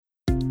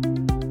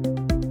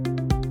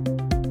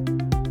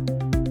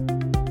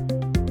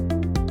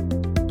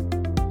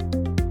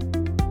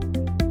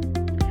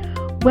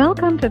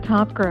Welcome to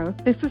Top Growth.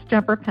 This is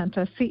Deborah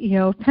Penta,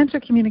 CEO of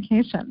Penta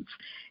Communications,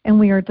 and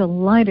we are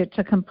delighted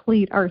to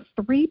complete our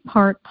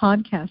three-part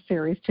podcast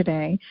series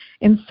today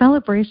in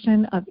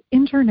celebration of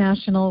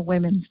International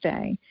Women's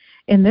Day.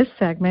 In this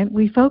segment,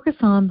 we focus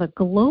on the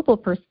global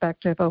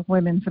perspective of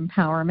women's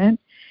empowerment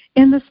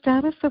and the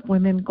status of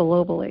women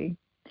globally.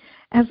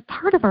 As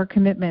part of our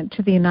commitment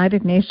to the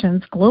United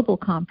Nations Global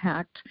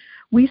Compact,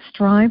 we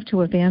strive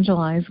to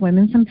evangelize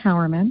women's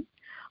empowerment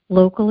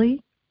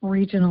locally,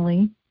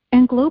 regionally,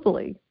 and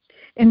globally.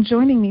 And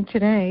joining me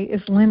today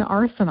is Lynn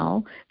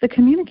Arsenal, the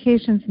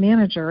Communications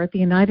Manager at the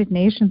United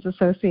Nations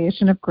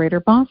Association of Greater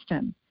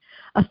Boston,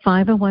 a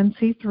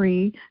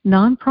 501c3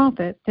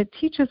 nonprofit that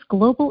teaches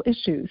global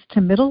issues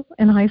to middle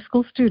and high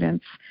school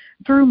students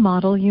through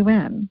Model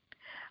UN.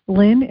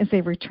 Lynn is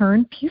a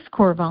returned Peace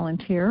Corps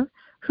volunteer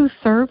who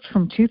served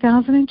from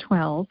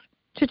 2012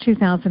 to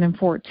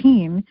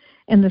 2014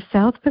 in the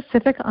South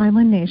Pacific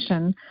island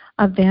nation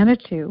of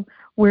Vanuatu,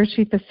 where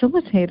she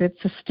facilitated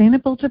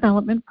sustainable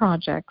development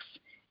projects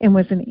and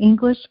was an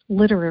English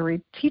literary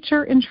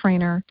teacher and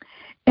trainer.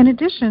 In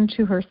addition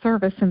to her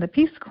service in the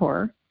Peace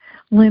Corps,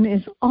 Lynn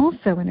is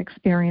also an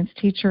experienced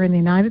teacher in the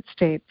United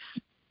States,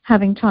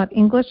 having taught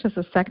English as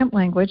a second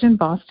language in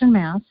Boston,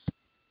 Mass.,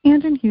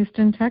 and in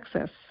Houston,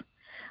 Texas.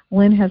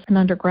 Lynn has an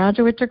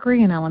undergraduate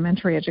degree in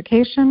elementary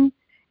education,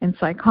 in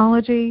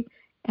psychology,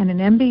 and an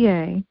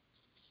MBA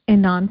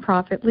in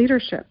nonprofit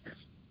leadership.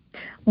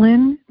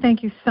 Lynn,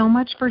 thank you so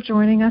much for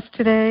joining us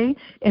today,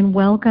 and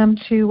welcome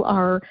to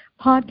our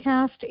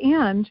podcast,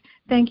 and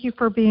thank you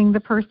for being the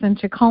person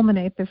to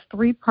culminate this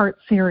three-part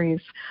series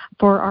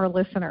for our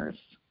listeners.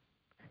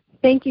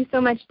 Thank you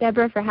so much,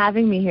 Deborah, for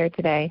having me here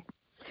today.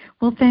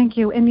 Well, thank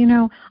you.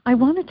 And, I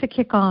wanted to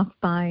kick off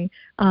by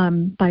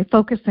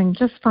focusing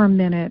just for a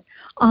minute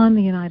on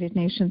the United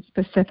Nations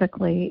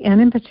specifically, and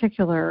in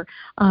particular,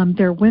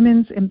 their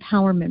women's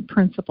empowerment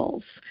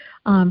principles.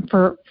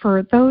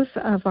 For those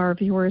of our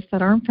viewers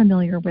that aren't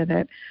familiar with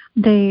it,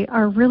 they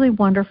are really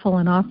wonderful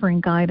in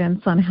offering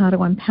guidance on how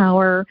to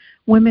empower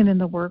women in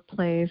the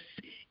workplace,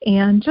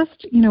 and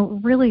just,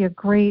 really a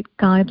great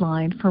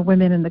guideline for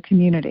women in the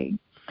community.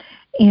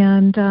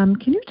 And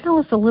can you tell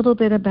us a little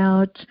bit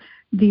about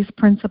these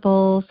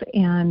principles?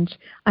 And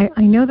I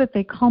know that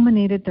they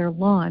culminated their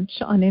launch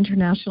on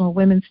International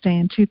Women's Day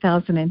in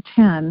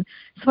 2010,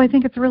 so I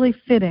think it's really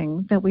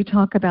fitting that we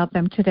talk about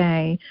them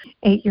today,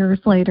 8 years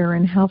later,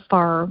 and how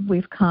far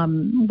we've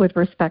come with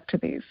respect to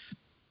these.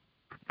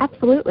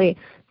 Absolutely.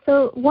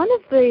 So one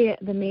of the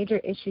major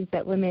issues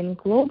that women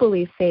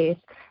globally face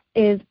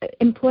is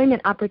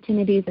employment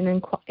opportunities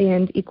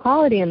and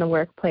equality in the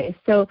workplace.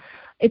 So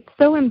it's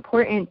so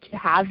important to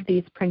have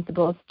these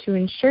principles to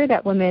ensure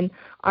that women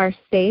are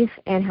safe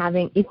and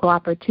having equal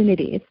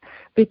opportunities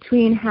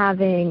between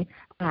having,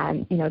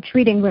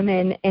 treating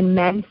women and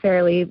men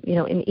fairly,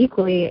 and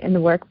equally in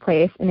the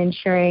workplace, and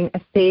ensuring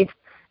a safe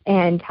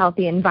and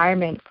healthy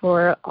environment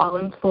for all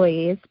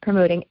employees,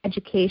 promoting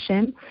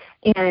education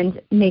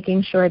and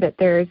making sure that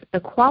there's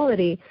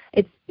equality.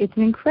 It's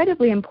an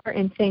incredibly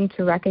important thing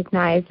to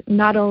recognize,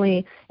 not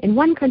only in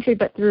one country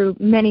but through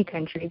many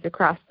countries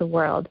across the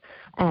world.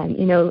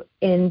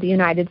 In the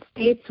United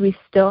States, we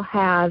still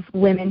have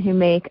women who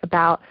make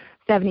about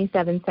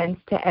 77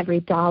 cents to every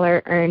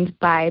dollar earned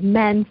by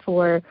men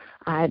for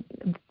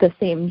the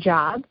same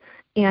job.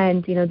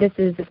 And, this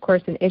is, of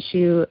course, an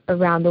issue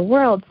around the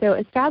world. So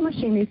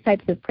establishing these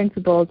types of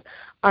principles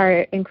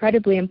are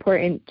incredibly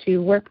important to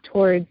work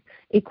towards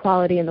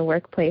equality in the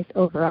workplace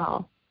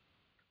overall.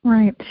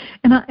 Right.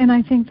 And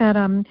I think that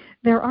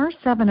there are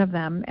 7 of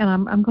them, and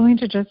I'm going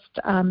to just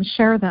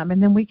share them,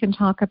 and then we can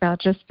talk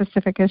about just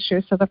specific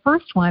issues. So the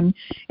first one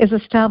is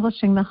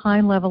establishing the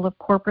high level of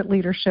corporate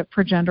leadership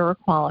for gender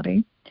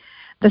equality.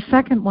 The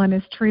second one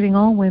is treating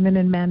all women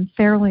and men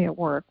fairly at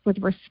work with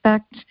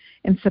respect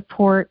and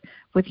support,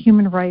 with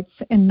human rights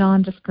and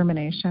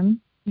non-discrimination.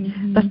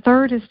 Mm-hmm. The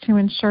third is to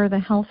ensure the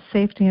health,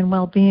 safety, and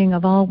well-being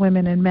of all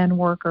women and men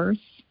workers.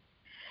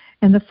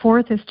 And the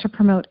fourth is to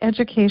promote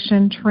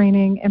education,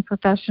 training, and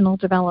professional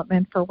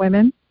development for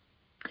women.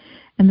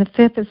 And the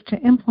fifth is to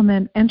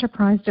implement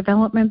enterprise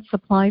development,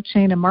 supply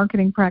chain, and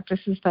marketing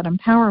practices that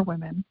empower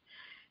women.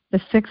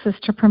 The sixth is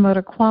to promote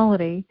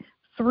equality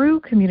through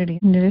community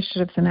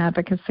initiatives and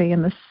advocacy.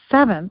 And the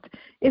seventh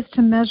is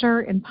to measure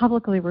and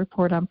publicly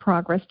report on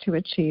progress to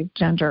achieve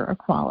gender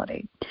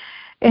equality.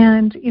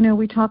 And,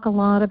 we talk a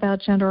lot about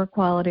gender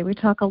equality. We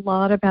talk a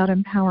lot about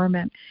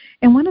empowerment.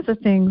 And one of the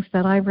things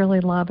that I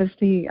really love is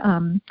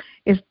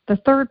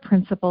the third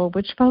principle,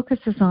 which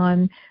focuses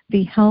on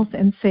the health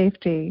and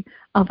safety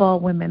of all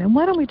women. And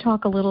why don't we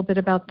talk a little bit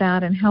about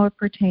that and how it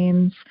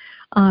pertains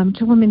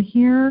to women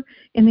here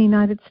in the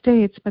United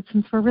States, but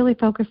since we're really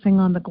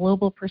focusing on the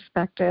global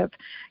perspective,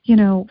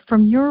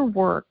 from your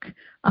work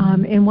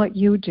in what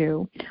you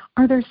do,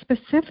 are there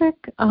specific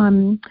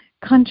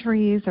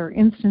countries or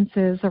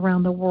instances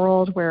around the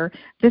world where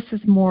this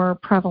is more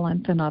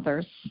prevalent than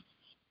others?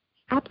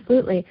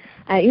 Absolutely.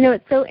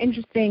 It's so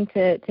interesting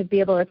to be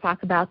able to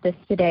talk about this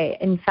today.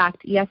 In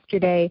fact,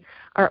 yesterday,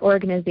 our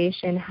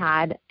organization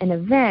had an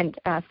event,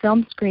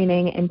 film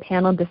screening and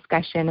panel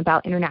discussion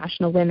about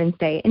International Women's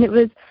Day. And it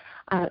was,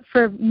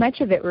 for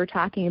much of it, we're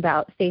talking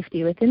about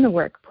safety within the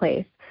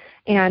workplace.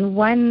 And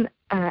one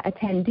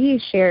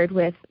attendee shared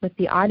with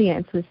the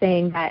audience was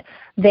saying that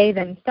they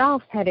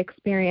themselves had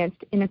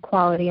experienced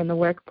inequality in the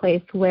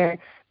workplace where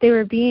they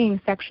were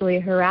being sexually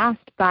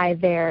harassed by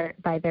their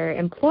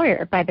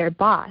employer, by their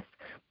boss,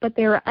 but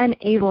they were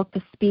unable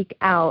to speak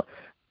out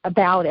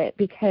about it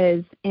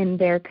because in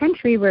their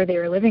country where they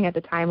were living at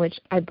the time, which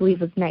I believe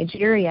was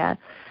Nigeria,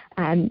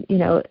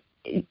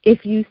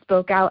 if you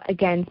spoke out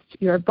against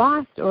your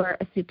boss or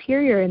a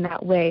superior in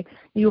that way,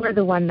 you are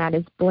the one that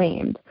is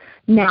blamed.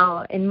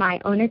 Now, in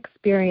my own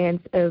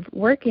experience of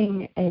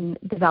working in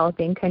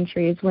developing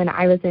countries, when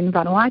I was in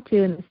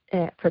Vanuatu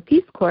for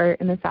Peace Corps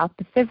in the South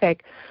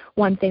Pacific,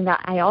 one thing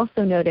that I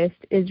also noticed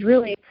is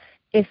really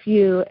if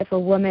a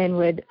woman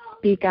would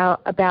speak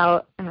out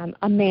about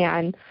a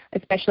man,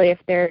 especially if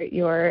they're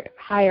your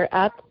higher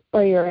up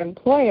or your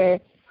employer,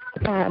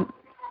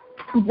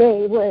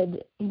 they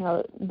would,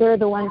 they're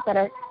the ones that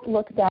are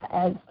looked at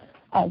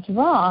as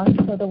wrong.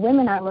 So the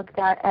women are looked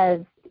at as,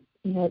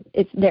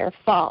 it's their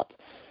fault.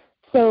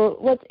 So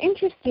what's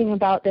interesting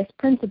about this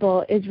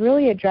principle is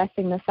really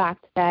addressing the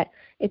fact that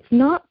it's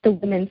not the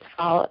women's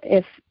fault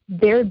if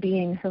they're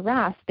being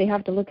harassed. They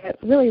have to look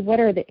at really what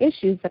are the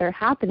issues that are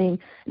happening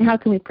and how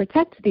can we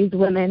protect these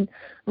women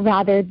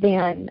rather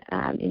than,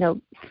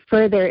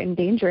 further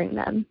endangering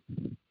them.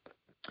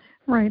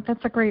 Right,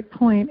 that's a great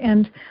point.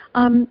 And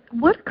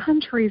what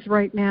countries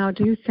right now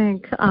do you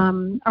think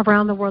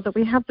around the world that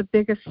we have the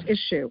biggest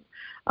issue?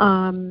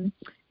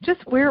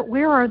 Just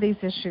where are these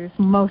issues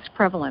most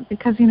prevalent?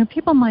 Because,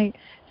 people might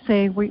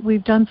say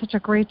we've done such a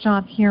great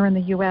job here in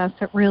the U.S.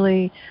 at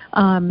really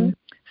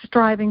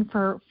striving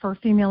for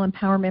female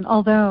empowerment,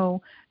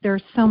 although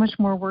there's so much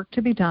more work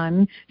to be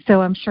done.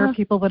 So I'm sure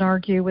people would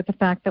argue with the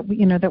fact that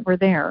that we're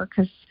there,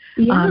 because.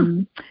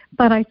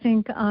 But I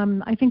think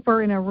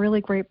we're in a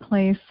really great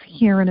place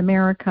here in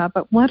America.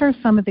 But what are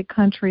some of the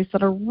countries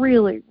that are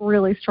really,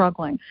 really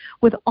struggling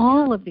with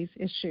all of these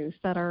issues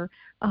that are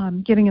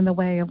getting in the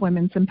way of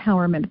women's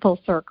empowerment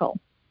full circle?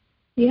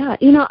 Yeah,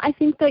 I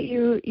think that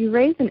you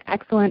raise an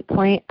excellent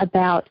point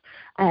about,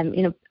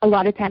 a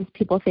lot of times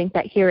people think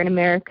that here in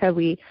America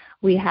we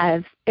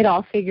have it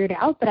all figured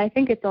out, but I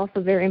think it's also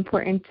very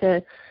important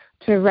to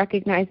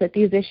recognize that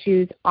these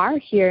issues are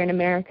here in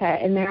America,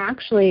 and they're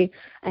actually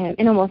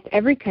in almost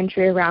every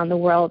country around the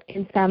world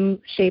in some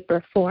shape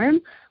or form,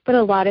 but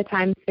a lot of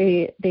times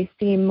they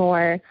seem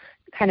more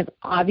kind of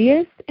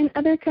obvious in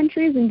other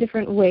countries in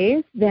different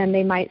ways than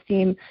they might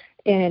seem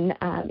in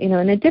in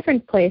a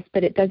different place,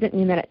 but it doesn't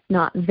mean that it's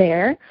not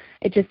there.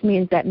 It just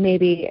means that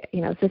maybe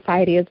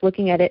society is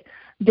looking at it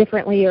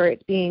differently, or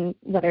it's being,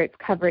 whether it's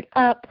covered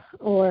up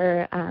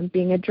or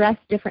being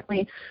addressed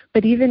differently.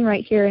 But even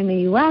right here in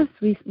the U.S.,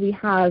 we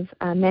have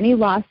many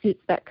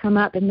lawsuits that come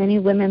up and many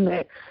women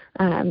that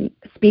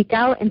speak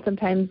out and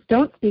sometimes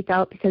don't speak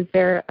out because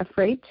they're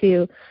afraid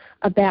to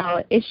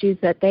about issues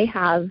that they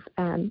have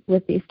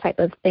with these type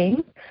of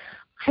things.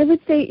 I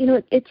would say,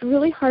 it's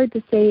really hard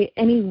to say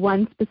any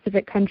one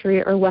specific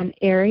country or one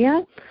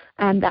area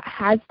that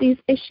has these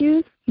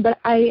issues, but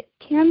I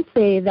can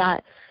say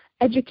that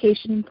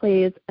education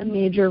plays a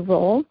major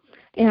role,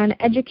 and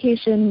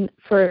education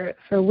for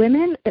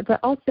women, but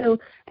also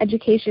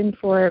education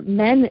for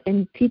men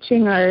in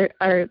teaching our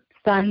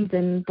sons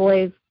and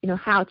boys,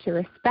 how to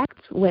respect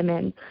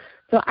women.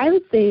 So I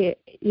would say,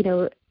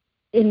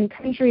 in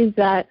countries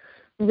that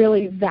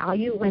really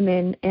value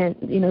women, and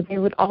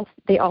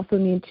they also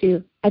need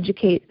to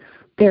educate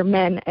their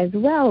men as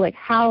well. Like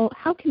how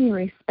can we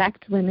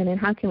respect women and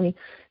how can we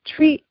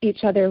treat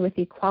each other with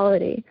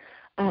equality?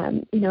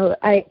 I know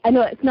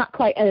it's not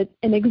quite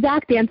an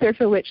exact answer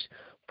for which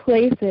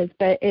places,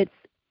 but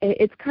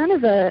it's kind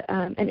of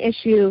an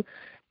issue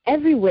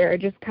everywhere,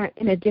 just kind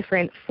of in a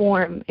different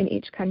form in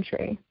each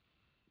country.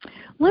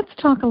 Let's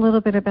talk a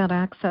little bit about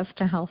access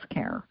to health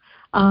care.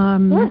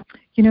 Sure.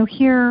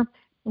 Here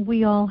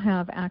we all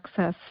have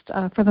access,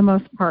 for the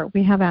most part,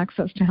 we have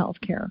access to health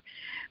care.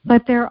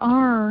 But there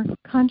are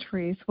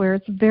countries where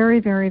it's very,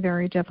 very,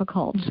 very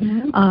difficult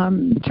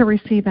to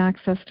receive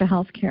access to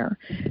health care.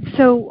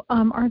 So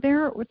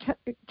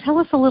tell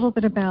us a little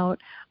bit about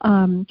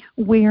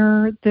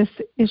where this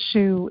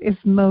issue is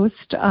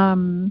most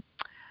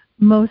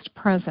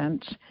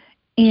present,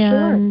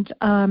 and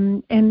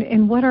sure.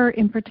 And what are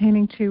in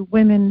pertaining to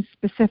women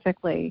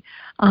specifically,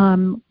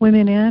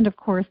 women and of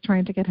course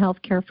trying to get health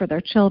care for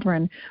their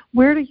children.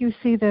 Where do you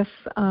see this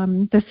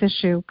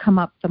issue come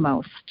up the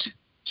most?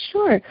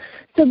 Sure.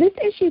 So this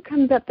issue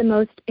comes up the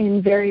most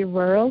in very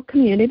rural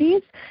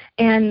communities,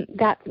 and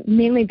that's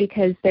mainly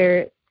because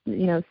they're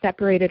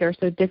separated or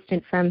so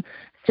distant from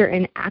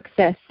certain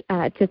access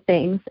to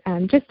things.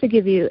 Just to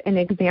give you an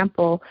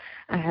example,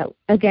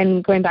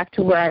 again, going back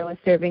to where I was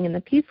serving in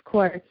the Peace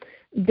Corps,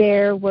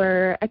 there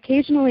were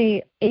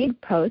occasionally aid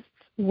posts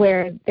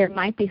where there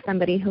might be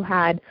somebody who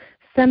had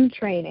some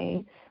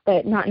training,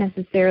 but not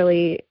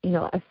necessarily,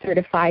 a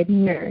certified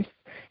nurse.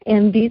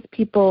 And these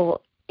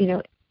people,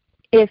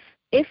 if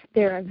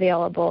they're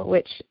available,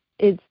 which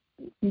is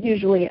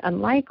usually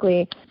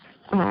unlikely,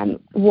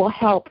 will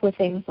help with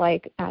things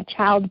like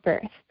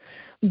childbirth.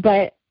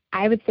 But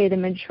I would say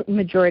the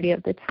majority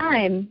of the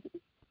time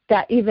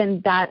that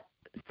even that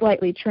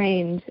slightly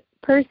trained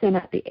person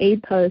at the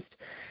aid post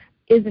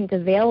isn't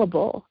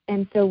available,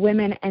 and so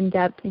women end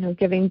up,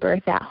 giving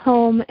birth at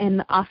home,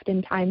 and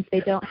oftentimes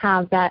they don't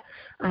have that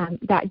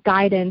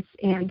guidance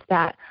and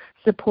that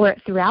support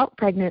throughout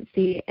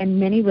pregnancy, and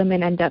many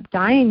women end up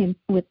dying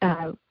with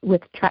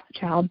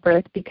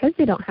childbirth because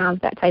they don't have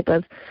that type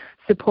of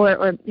support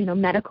or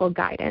medical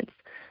guidance.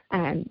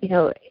 And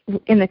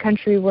in the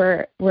country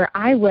where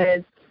I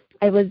was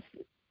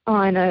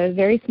on a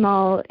very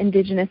small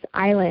indigenous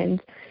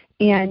island,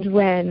 and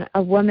when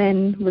a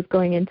woman was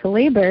going into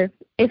labor,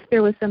 if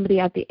there was somebody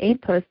at the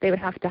aid post, they would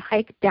have to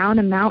hike down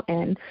a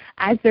mountain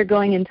as they're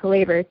going into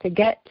labor to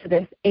get to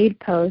this aid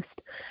post.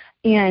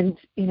 And,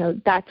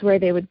 that's where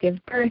they would give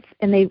birth,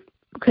 and they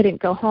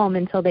couldn't go home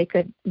until they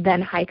could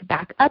then hike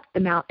back up the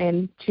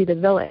mountain to the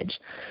village.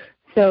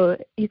 So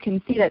you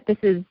can see that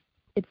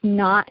it's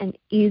not an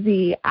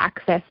easy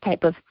access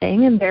type of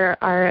thing, and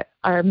there are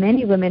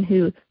many women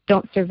who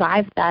don't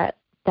survive that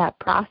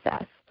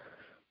process.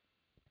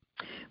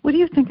 What do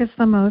you think is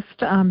the most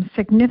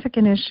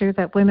significant issue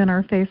that women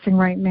are facing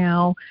right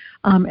now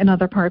in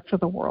other parts of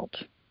the world?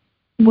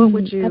 What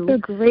would you? That's a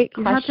great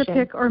question. You have to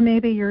pick, or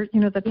maybe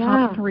the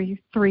top three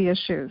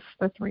issues,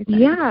 the three things.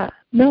 Yeah,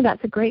 no,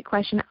 that's a great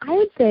question. I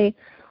would say,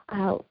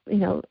 of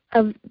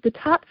the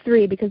top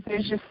three, because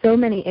there's just so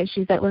many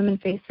issues that women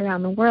face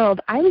around the world,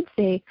 I would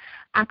say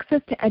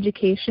access to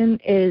education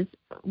is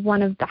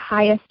one of the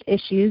highest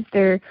issues.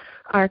 There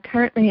are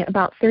currently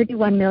about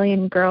 31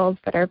 million girls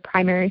that are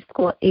primary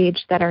school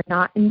age that are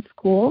not in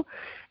school,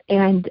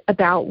 and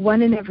about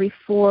 1 in every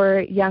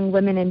 4 young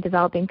women in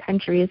developing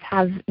countries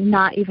have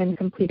not even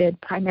completed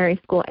primary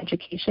school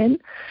education.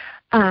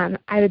 I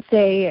would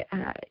say,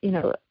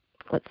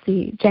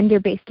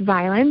 gender-based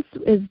violence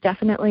is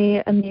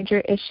definitely a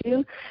major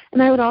issue.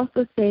 And I would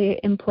also say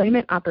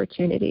employment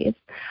opportunities.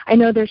 I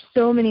know there's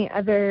so many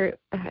other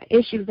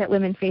issues that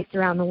women face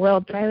around the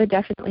world, but I would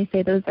definitely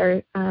say those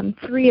are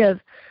 3 of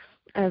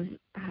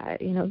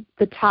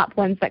the top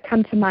ones that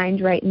come to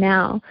mind right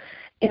now.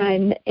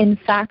 And in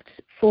fact,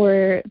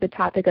 for the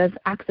topic of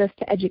access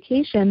to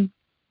education,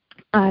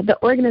 the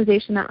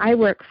organization that I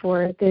work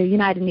for, the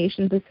United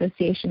Nations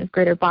Association of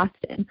Greater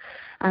Boston,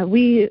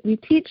 we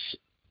teach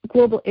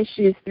global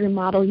issues through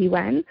Model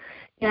UN,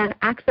 and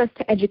access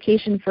to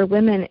education for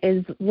women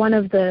is one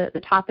of the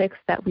topics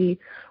that we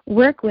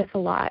work with a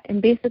lot.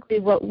 And basically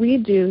what we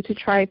do to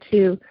try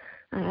to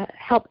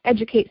help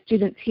educate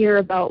students here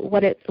about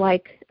what it's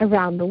like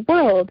around the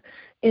world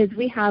is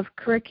we have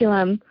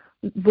curriculum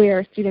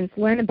where students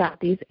learn about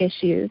these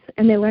issues,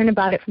 and they learn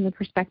about it from the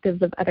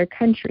perspectives of other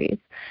countries.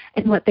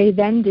 And what they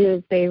then do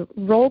is they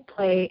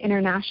role-play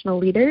international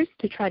leaders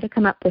to try to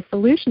come up with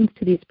solutions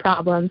to these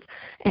problems.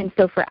 And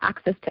so for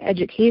access to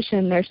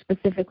education, they're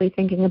specifically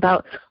thinking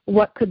about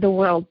what could the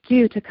world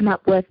do to come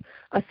up with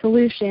a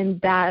solution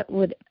that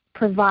would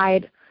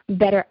provide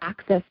better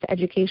access to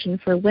education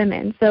for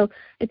women. So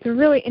it's a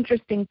really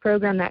interesting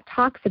program that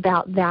talks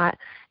about that,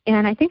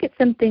 and I think it's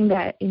something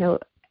that,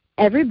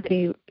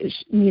 everybody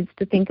needs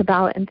to think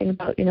about, and think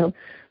about,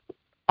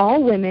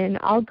 all women,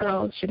 all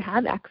girls should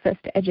have access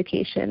to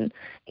education.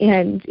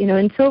 And,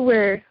 until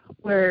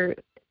we're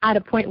at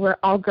a point where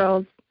all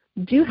girls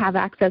do have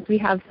access, we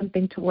have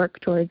something to work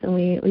towards, and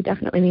we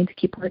definitely need to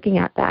keep working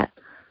at that.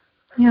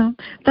 Yeah,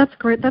 that's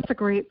great. That's a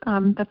great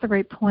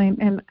point.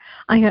 And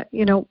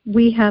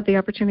we had the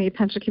opportunity at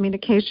Pencha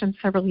Communications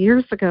several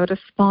years ago to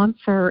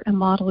sponsor a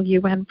Model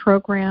UN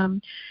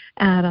program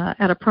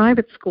at a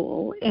private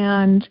school,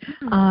 and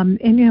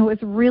it was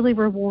really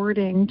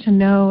rewarding to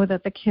know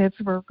that the kids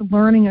were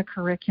learning a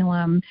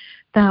curriculum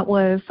that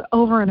was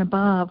over and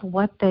above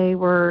what they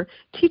were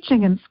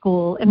teaching in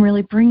school, and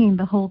really bringing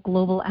the whole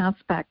global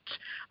aspect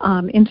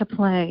into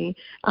play.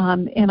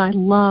 And I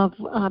love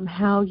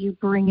how you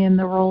bring in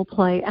the role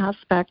play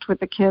aspect with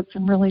the kids,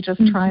 and really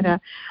just try to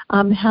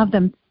have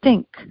them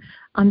think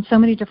on so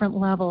many different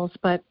levels,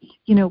 but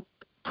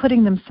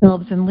putting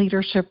themselves in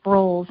leadership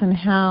roles and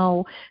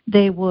how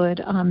they would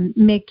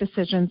make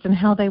decisions and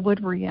how they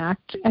would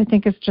react, I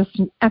think is just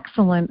an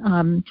excellent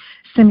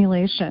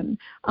simulation.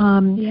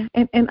 And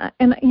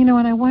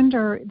I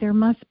wonder, there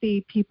must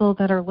be people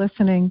that are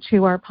listening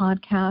to our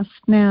podcast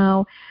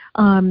now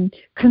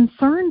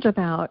concerned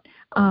about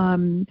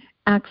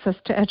access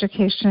to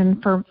education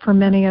for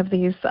many of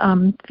these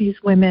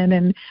women.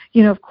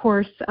 And, of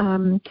course,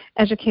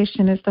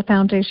 education is the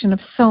foundation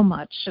of so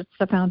much. It's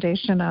the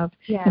foundation of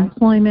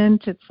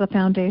employment. It's the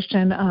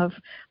foundation of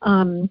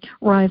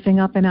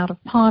rising up and out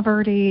of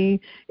poverty.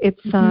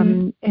 It's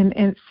and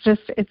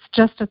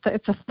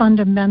it's a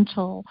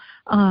fundamental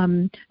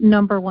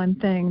number one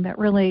thing that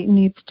really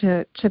needs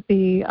to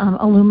be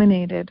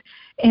illuminated.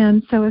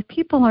 And so if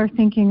people are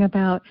thinking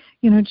about,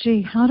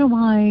 gee,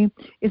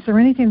 is there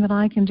anything that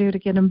I can do to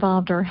get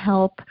involved or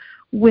help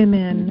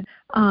women,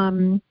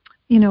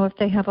 if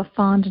they have a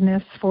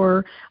fondness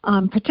for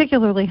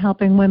particularly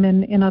helping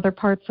women in other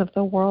parts of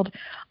the world,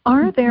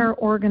 are there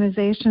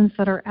organizations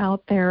that are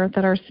out there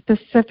that are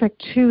specific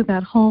to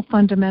that whole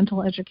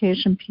fundamental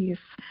education piece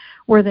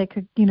where they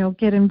could,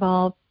 get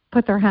involved,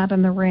 put their hat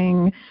in the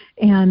ring,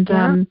 and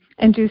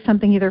do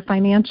something either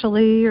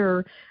financially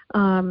or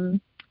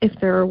if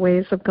there are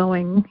ways of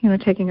going,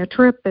 taking a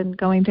trip and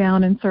going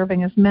down and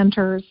serving as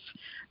mentors?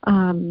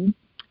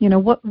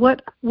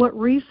 What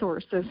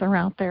resources are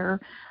out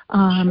there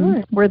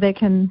where they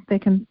can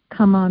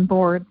come on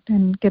board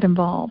and get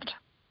involved?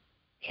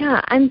 Yeah,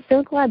 I'm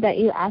so glad that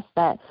you asked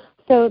that.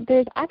 So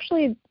there's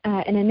actually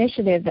an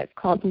initiative that's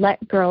called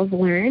Let Girls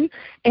Learn,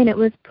 and it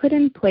was put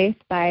in place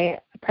by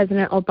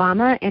President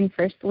Obama and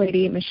First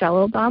Lady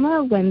Michelle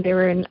Obama when they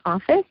were in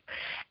office.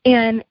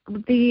 And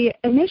the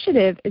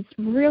initiative is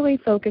really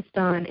focused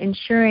on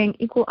ensuring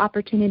equal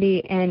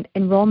opportunity and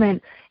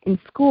enrollment in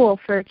school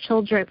for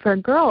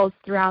girls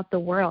throughout the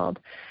world.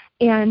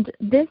 And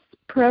this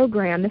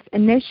program, this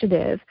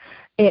initiative,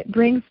 it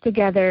brings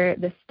together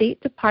the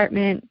State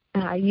Department,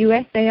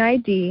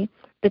 USAID,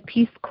 the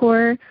Peace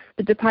Corps,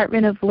 the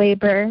Department of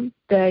Labor,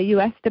 the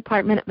U.S.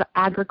 Department of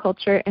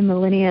Agriculture and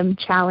Millennium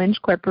Challenge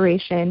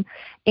Corporation,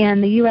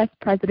 and the U.S.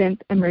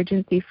 President's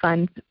Emergency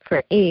Fund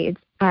for AIDS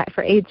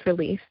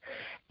relief.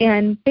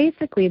 And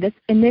basically this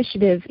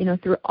initiative,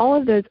 through all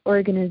of those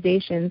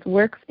organizations,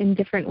 works in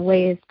different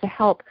ways to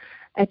help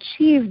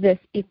achieve this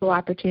equal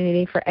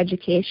opportunity for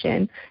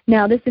education.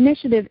 Now, this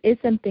initiative is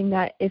something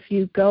that if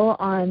you go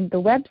on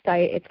the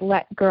website, it's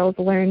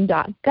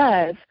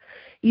letgirlslearn.gov,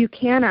 you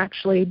can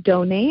actually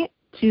donate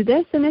to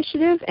this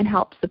initiative and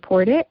help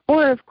support it,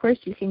 or of course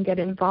you can get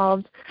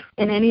involved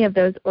in any of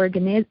those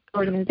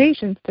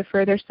organizations to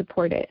further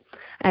support it.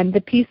 And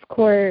the Peace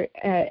Corps,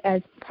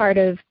 as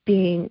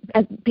being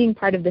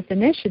part of this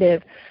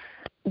initiative,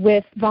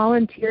 with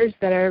volunteers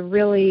that are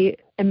really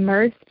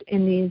immersed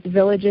in these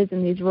villages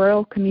and these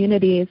rural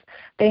communities,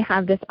 they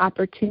have this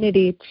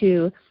opportunity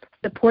to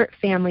support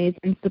families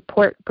and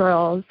support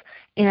girls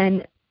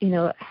and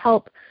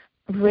help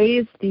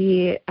raise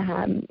the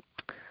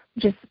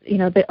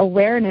the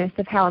awareness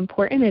of how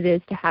important it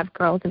is to have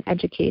girls in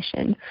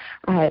education,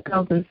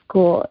 girls in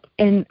school.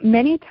 And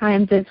many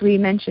times, as we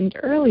mentioned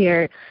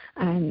earlier,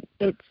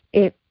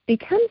 it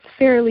becomes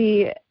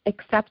fairly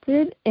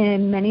accepted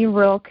in many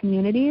rural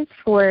communities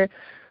for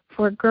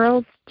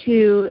girls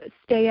to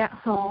stay at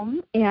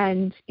home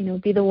and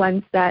be the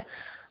ones that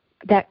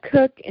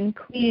cook and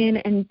clean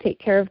and take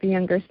care of the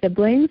younger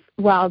siblings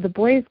while the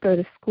boys go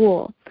to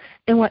school.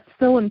 And what's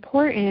so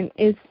important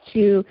is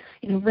to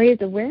raise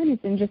awareness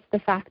in just the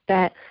fact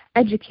that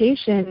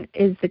education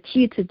is the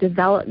key to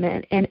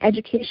development, and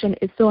education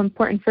is so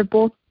important for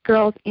both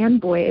girls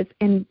and boys,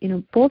 and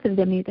both of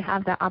them need to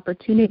have that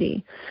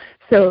opportunity.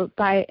 So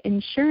by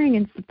ensuring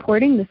and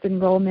supporting this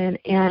enrollment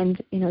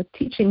and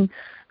teaching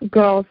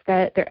girls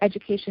that their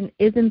education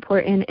is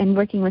important and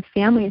working with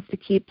families to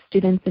keep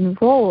students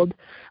enrolled,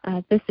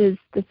 this is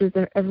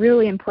a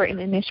really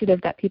important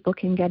initiative that people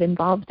can get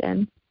involved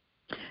in.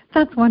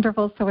 That's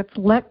wonderful. So it's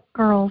Let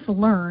Girls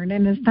Learn,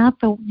 and is that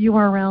the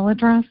URL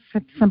address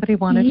if somebody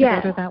wanted to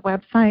go to that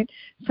website?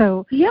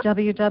 So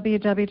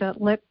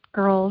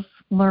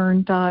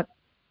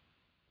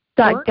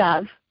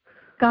www.letgirlslearn.gov.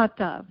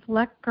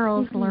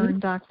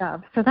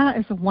 Letgirlslearn.gov. So that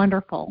is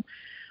wonderful.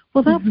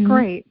 Well, that's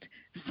great.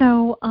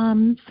 So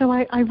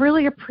I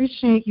really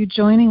appreciate you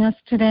joining us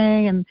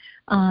today, and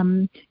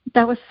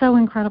that was so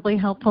incredibly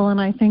helpful, and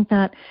I think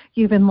that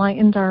you've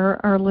enlightened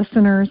our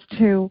listeners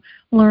to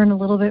learn a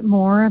little bit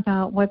more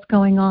about what's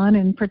going on,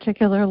 and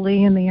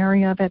particularly in the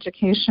area of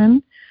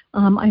education.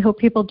 I hope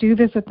people do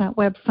visit that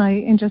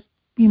website and just,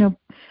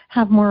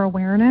 have more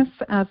awareness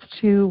as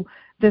to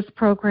this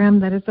program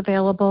that is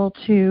available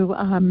to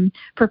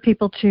for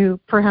people to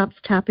perhaps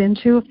tap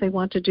into if they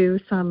want to do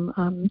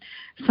some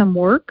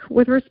work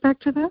with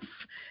respect to this.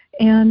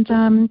 And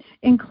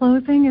in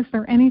closing, is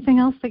there anything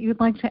else that you'd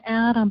like to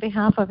add on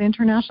behalf of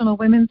International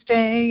Women's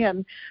Day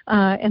and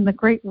the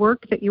great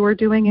work that you are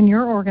doing in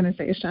your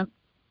organization?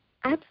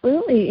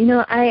 Absolutely.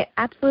 I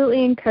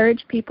absolutely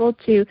encourage people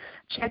to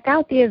check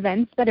out the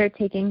events that are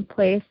taking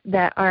place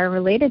that are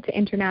related to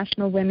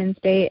International Women's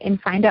Day and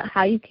find out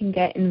how you can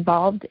get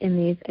involved in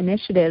these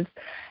initiatives.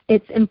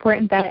 It's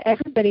important that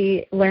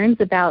everybody learns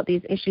about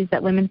these issues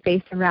that women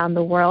face around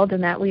the world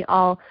and that we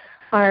all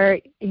are,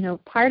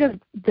 part of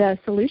the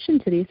solution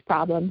to these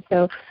problems.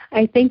 So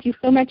I thank you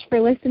so much for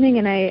listening,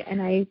 and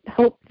I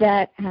hope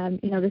that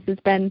this has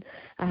been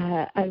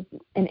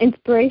an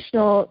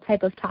inspirational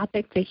type of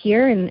topic to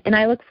hear, and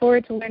I look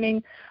forward to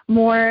learning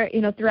more,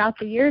 throughout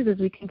the years as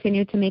we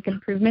continue to make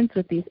improvements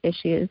with these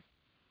issues.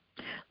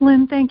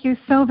 Lynn, thank you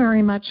so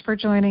very much for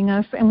joining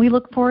us, and we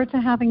look forward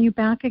to having you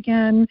back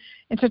again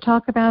and to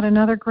talk about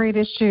another great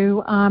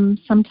issue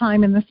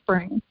sometime in the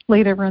spring,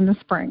 later in the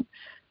spring.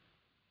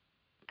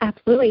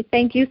 Absolutely.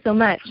 Thank you so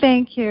much.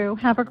 Thank you.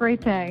 Have a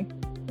great day.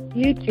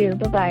 You too.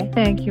 Bye-bye.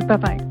 Thank you.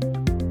 Bye-bye.